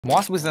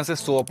Most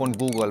businesses show up on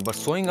Google, but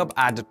showing up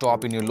at the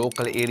top in your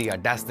local area,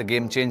 that's the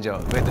game changer.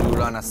 Whether you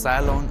run a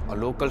salon, a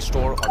local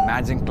store, or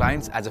managing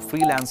clients as a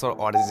freelancer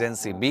or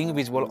agency, being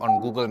visible on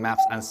Google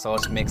Maps and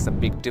search makes a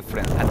big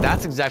difference. And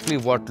that's exactly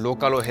what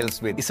Localo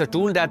helps with. It's a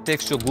tool that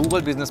takes your Google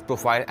business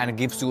profile and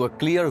gives you a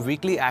clear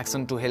weekly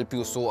action to help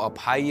you show up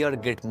higher,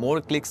 get more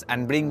clicks,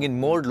 and bring in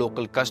more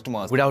local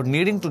customers without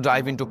needing to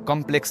dive into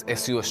complex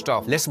SEO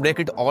stuff. Let's break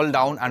it all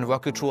down and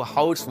walk you through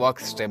how it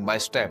works step by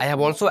step. I have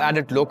also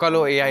added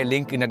Localo AI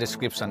link in the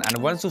description,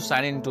 and once you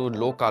sign into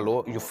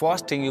Localo, your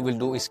first thing you will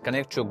do is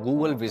connect your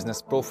Google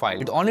business profile.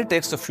 It only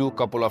takes a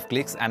couple of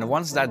clicks, and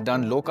once that's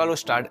done, Localo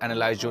start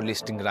analyze your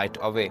listing right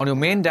away. On your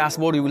main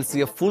dashboard, you will see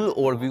a full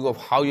overview of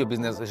how your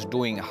business is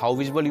doing, how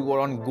visible you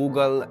are on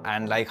Google,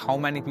 and like how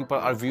many people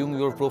are viewing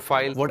your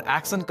profile, what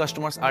action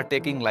customers are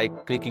taking,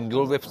 like clicking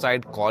your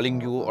website,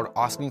 calling you, or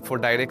asking for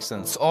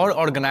directions. It's all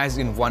organized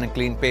in one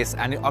clean page,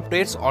 and it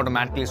updates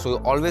automatically so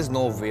you always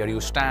know where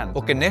you stand.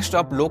 Okay, next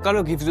up,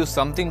 Localo gives you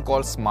something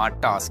called Smart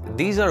Tasks.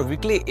 These are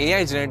weekly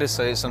AI-generated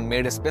suggestions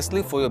made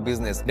especially for your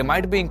business. They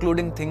might be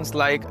including things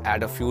like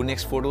add a few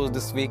next photos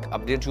this week,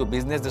 update your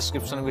business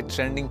description with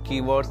trending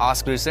keywords,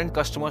 ask recent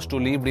customers to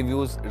leave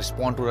reviews,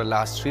 respond to the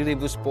last 3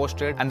 reviews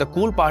posted. And the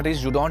cool part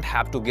is you don't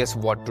have to guess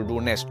what to do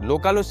next.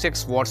 Localo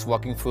checks what's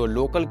working for your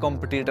local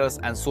competitors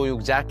and show you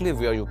exactly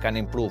where you can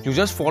improve. You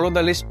just follow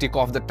the list, tick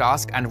off the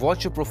task, and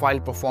watch your profile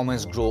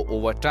performance grow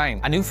over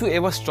time. And if you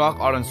ever stuck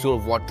or unsure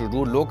what to do,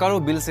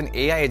 Localo builds an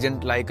AI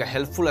agent like a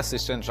helpful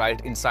assistant right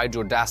inside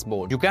your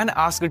dashboard. You can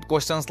ask it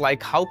questions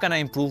like, how can I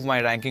improve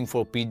my ranking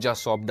for pizza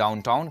shop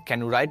downtown?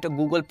 Can you write a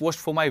Google post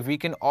for my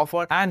weekend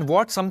offer? And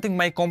what's something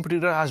my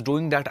competitor has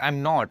doing that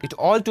I'm not? It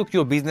all took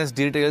your business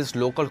details,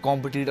 local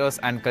competitors,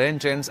 and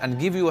current trends and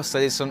give you a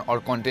suggestion or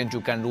content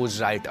you can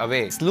use right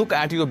away. Let's look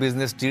at your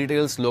business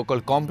details,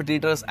 local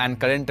competitors, and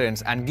current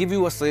trends and give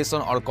you a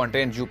suggestion or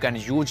content you can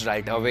use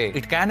right away.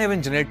 It can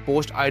even generate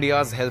post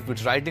ideas, help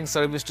with writing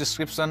service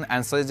description,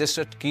 and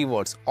suggested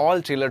keywords,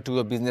 all tailored to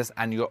your business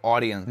and your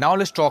audience. Now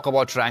let's talk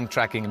about rank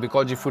tracking,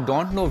 because if you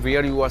don't know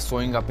where you are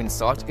showing up in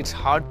search, it's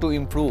hard to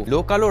improve.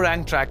 Localo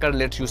Rank Tracker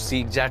lets you see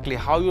exactly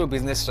how your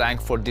business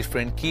ranks for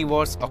different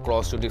keywords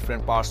across your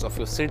different parts of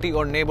your city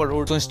or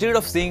neighborhood. So instead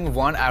of seeing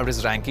one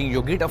average ranking,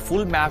 you get a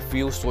full map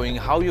view showing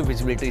how your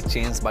visibility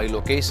changed by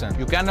location.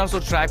 You can also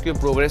track your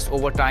progress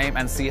over time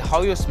and see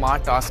how your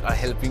smart tasks are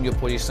helping your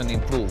position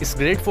improve. It's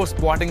great for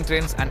spotting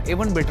trends and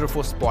even better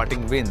for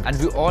spotting wins. And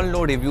we all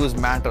know reviews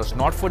matters,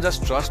 not for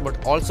just trust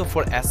but also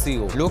for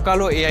SEO.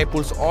 Localo AI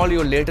pulls all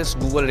your latest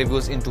Google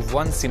reviews into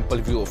one simple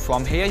view.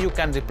 From here, you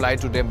can reply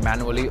to them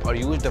manually or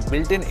use the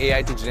built-in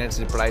AI to generate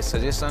reply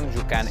suggestions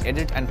you can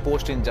edit and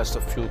post in just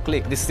a few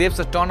clicks. This saves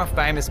a ton of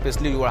time,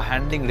 especially you are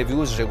handling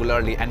reviews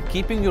regularly, and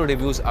keeping your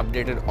reviews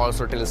updated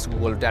also tells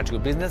Google that your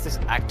business is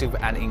active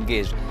and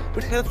engaged,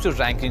 which helps your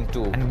ranking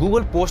too. And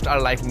Google posts are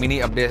like mini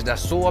updates that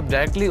show up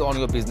directly on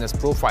your business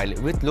profile.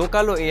 With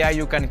Localo AI,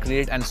 you can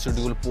create and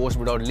schedule posts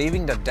without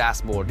leaving the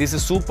dashboard. This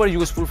is super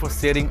useful for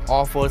sharing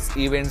offers,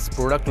 events,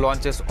 product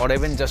launches, or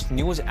even just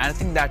news,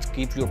 anything that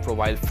keeps your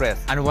profile fresh.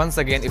 And once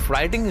again, if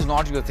writing is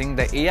not your thing,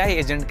 the AI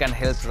agent can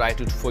help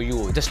write it for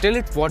you. Just tell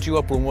it what you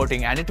are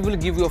promoting and it will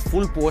give you a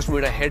full post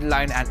with a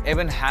headline and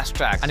even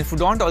hashtag. And if you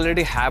don't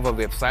already have a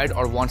website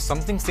or want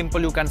something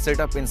simple you can set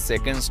up in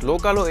seconds,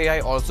 Localo AI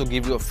also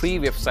gives you a free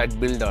website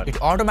builder.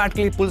 It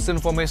automatically pulls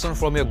information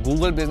from your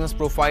Google business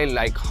profile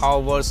like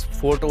hours,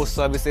 photos,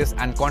 services,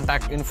 and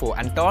contact info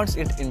and turns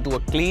it into a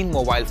clean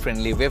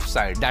mobile-friendly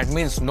website. That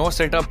means no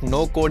setup,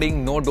 no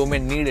coding, no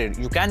domain needed.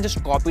 You can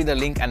just copy the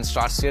link and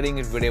start sharing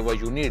it wherever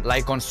you need,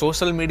 like on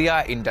social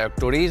media, in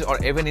directories,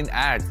 or even in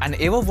ads. And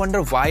ever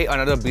wonder why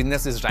another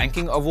business is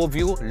ranking above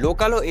you?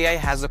 Localo AI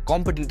has a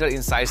competitor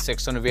insight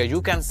section where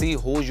you can see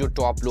who your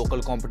top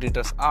local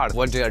competitors are,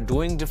 what they are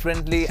doing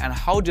differently, and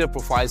how their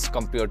profiles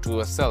compare to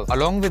yourself.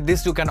 Along with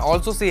this, you can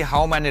also see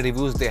how many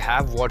reviews they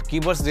have, what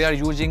keywords they are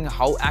using,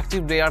 how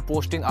active they are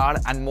posting are,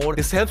 and more.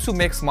 This helps you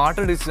make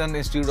smarter decisions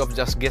instead of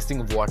just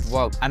guessing what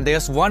works. And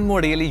there's one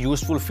more really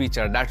useful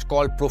feature that's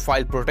called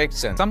profile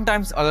protection.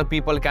 Sometimes other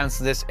people can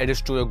suggest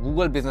edits to your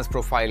Google business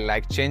profile,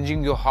 like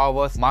changing your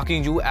hours,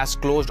 marking you as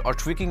closed, or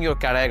tweaking your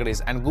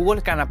categories, and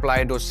Google can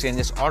apply those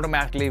changes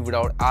automatically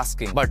without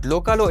asking. But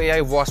Localo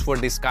AI works for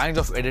this kind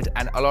of edit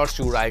and alerts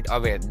you right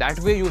away. That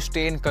way you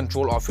stay in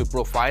control of your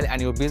profile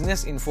and your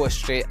business info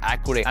stay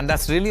accurate. And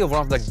that's really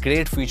one of the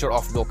great features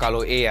of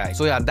Localo AI.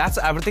 So yeah, that's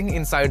everything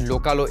inside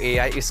Localo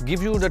AI. It's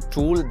give you the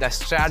tool, the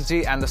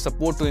strategy, and the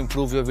support to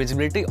improve your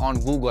visibility on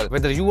Google.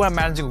 Whether you are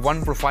managing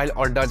one profile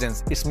or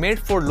dozens, it's made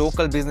for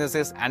local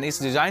businesses and it's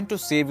designed to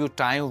save you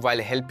time while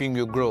helping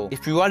you grow.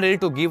 If you are ready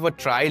to give a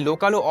try,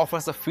 Localo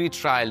offers a free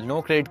trial,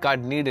 no credit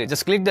card needed.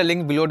 Just click the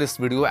link below this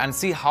video and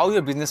see how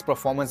your business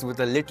performs with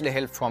a little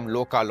help from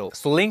Localo.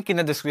 So link in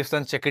the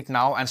description, check it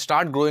now and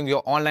start growing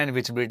your online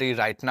visibility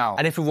right now.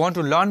 And if you want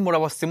to learn more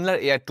about similar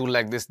AI tool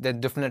like this, then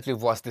definitely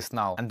watch this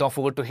now. And don't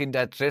forget to hit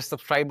that red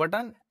subscribe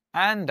button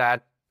and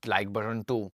that like button too.